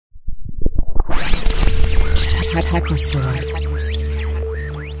TechRestore.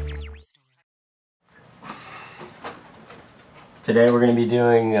 Today we're going to be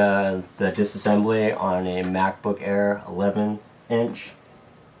doing the disassembly on a MacBook Air 11-inch.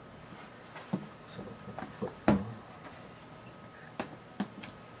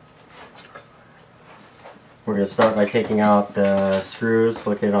 We're going to start by taking out the screws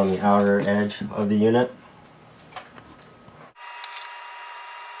located on the outer edge of the unit.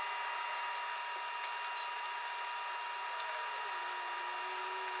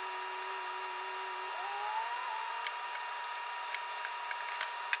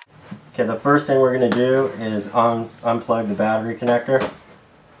 Okay, the first thing we're going to do is unplug the battery connector,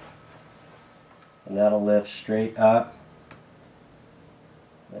 and that'll lift straight up,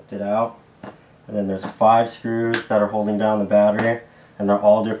 lift it out, and then there's 5 screws that are holding down the battery, and they're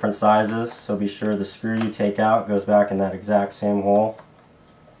all different sizes, so be sure the screw you take out goes back in that exact same hole.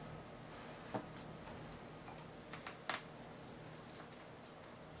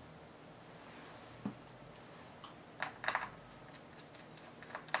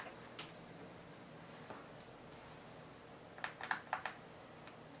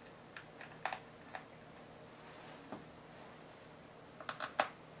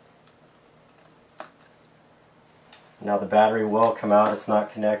 Now the battery will come out, it's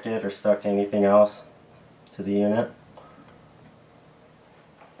not connected or stuck to anything else to the unit.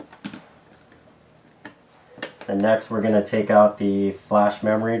 And next we're going to take out the flash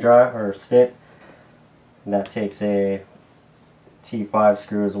memory drive or stick, and that takes a T5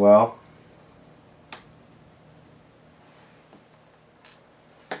 screw as well.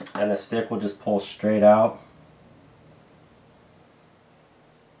 And the stick will just pull straight out.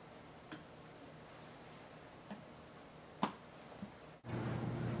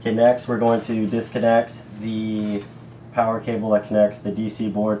 Okay, next we're going to disconnect the power cable that connects the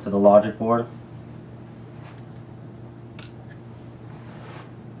DC board to the logic board.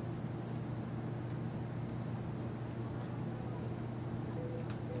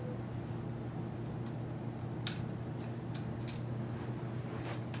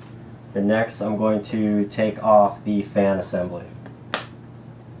 And next I'm going to take off the fan assembly.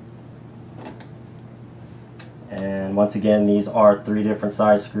 And once again, these are 3 different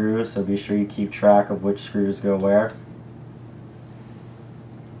size screws, so be sure you keep track of which screws go where.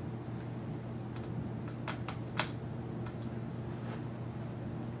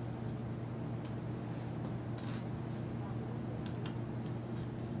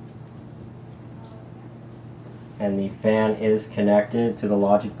 And the fan is connected to the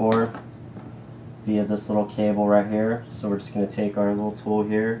logic board via this little cable right here. So we're just going to take our little tool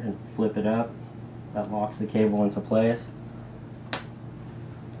here and flip it up. That locks the cable into place.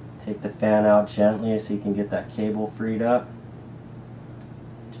 Take the fan out gently so you can get that cable freed up.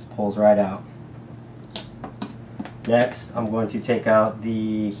 Just pulls right out. Next, I'm going to take out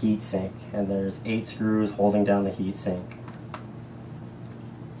the heatsink, and there's 8 screws holding down the heatsink.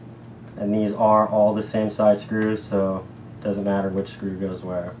 And these are all the same size screws, so it doesn't matter which screw goes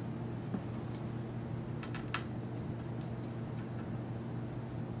where.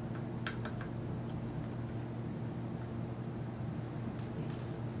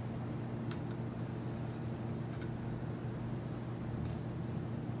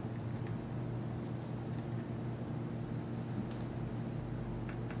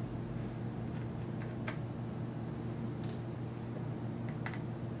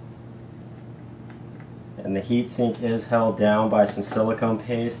 And the heatsink is held down by some silicone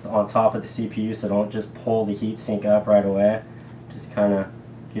paste on top of the CPU, so don't just pull the heatsink up right away. Just kind of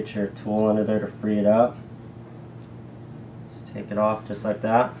get your tool under there to free it up. Just take it off just like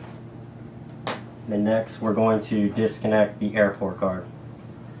that. And then next we're going to disconnect the airport card.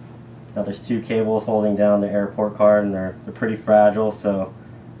 Now there's 2 cables holding down the airport card, and they're pretty fragile, so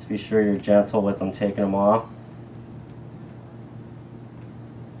just be sure you're gentle with them taking them off.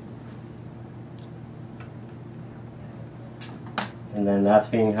 And then that's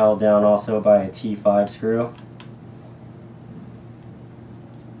being held down also by a T5 screw.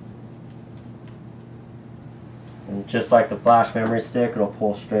 And just like the flash memory stick, it'll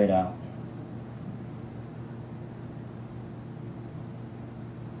pull straight out.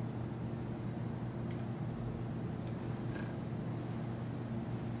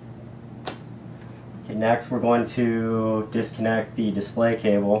 Okay, next we're going to disconnect the display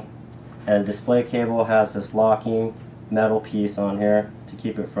cable. And the display cable has this locking metal piece on here to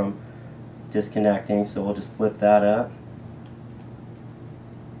keep it from disconnecting, so we'll just flip that up.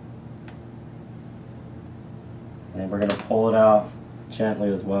 And we're going to pull it out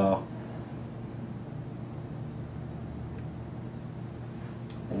gently as well.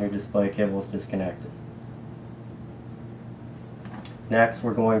 And your display cable is disconnected. Next,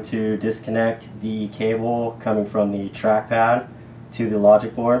 we're going to disconnect the cable coming from the trackpad to the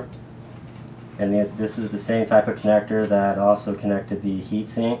logic board. And this is the same type of connector that also connected the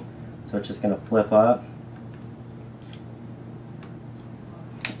heatsink. So it's just going to flip up.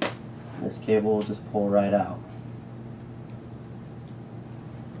 This cable will just pull right out.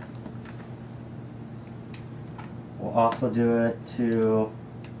 We'll also do it to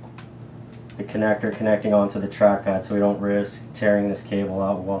the connector connecting onto the trackpad so we don't risk tearing this cable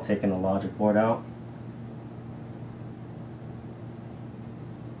out while taking the logic board out.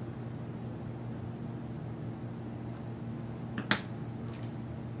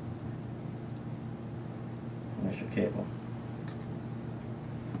 There's your cable.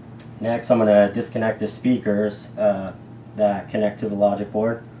 Next, I'm going to disconnect the speakers that connect to the logic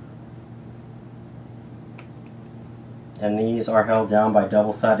board. And these are held down by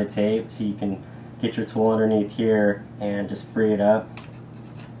double-sided tape, so you can get your tool underneath here and just free it up.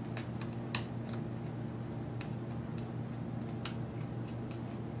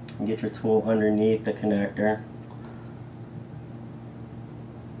 And get your tool underneath the connector.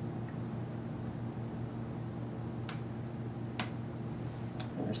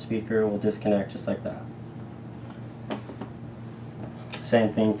 And your speaker will disconnect just like that.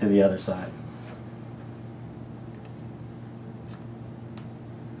 Same thing to the other side.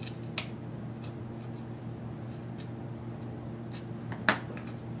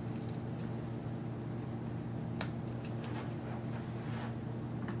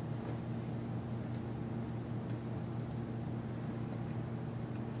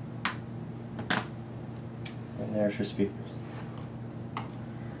 And there's your speakers.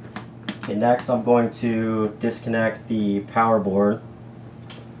 Okay, next I'm going to disconnect the power board.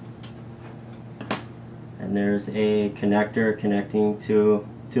 And there's a connector connecting to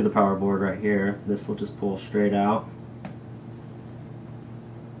the power board right here. This will just pull straight out.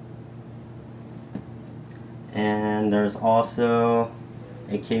 And there's also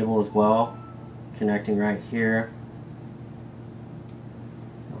a cable as well connecting right here.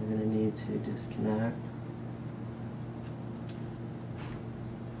 We're going to need to disconnect.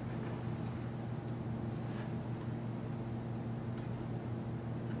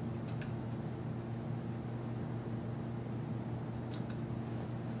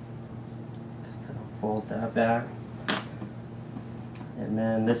 Fold that back, and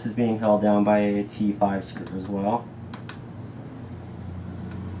then this is being held down by a T5 screw as well.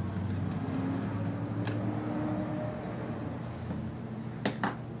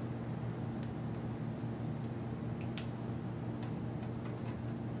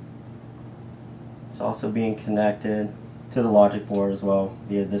 It's also being connected to the logic board as well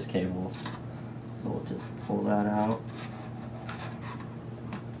via this cable. So we'll just pull that out.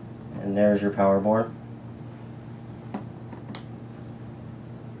 And there's your power board.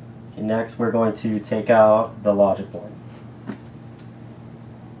 Okay, next we're going to take out the logic board.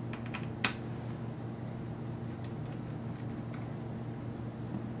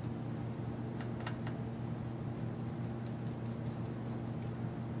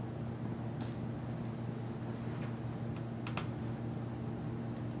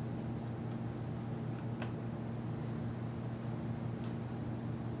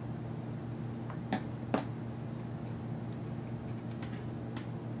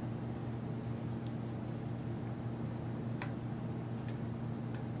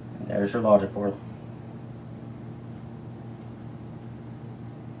 There's your logic board.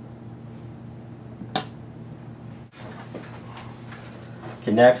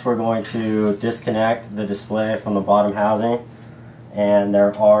 Okay, next we're going to disconnect the display from the bottom housing, and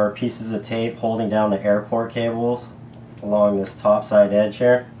there are pieces of tape holding down the airport cables along this top side edge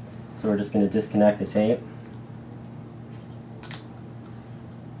here. So we're just going to disconnect the tape.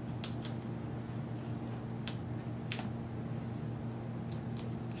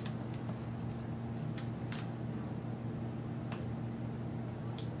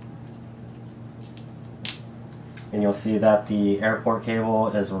 And you'll see that the airport cable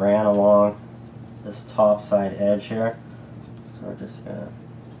is ran along this top side edge here. So we're just going to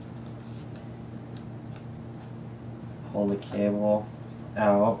pull the cable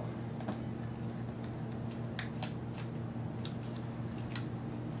out.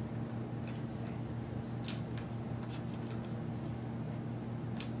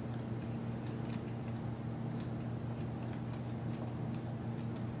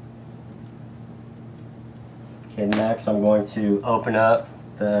 Okay, next I'm going to open up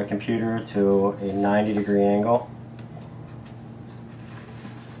the computer to a 90-degree angle.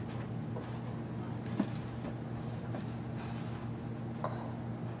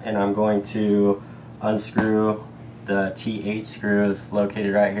 And I'm going to unscrew the T8 screws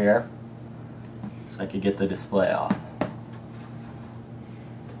located right here so I could get the display off.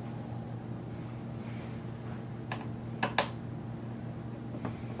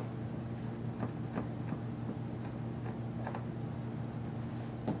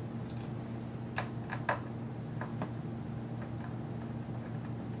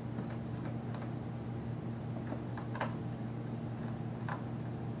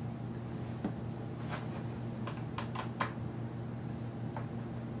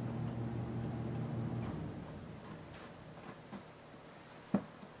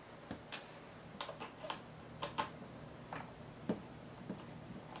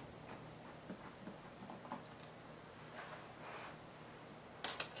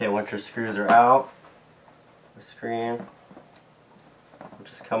 Okay, once your screws are out, the screen will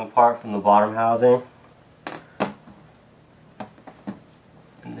just come apart from the bottom housing.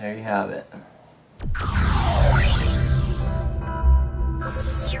 And there you have it.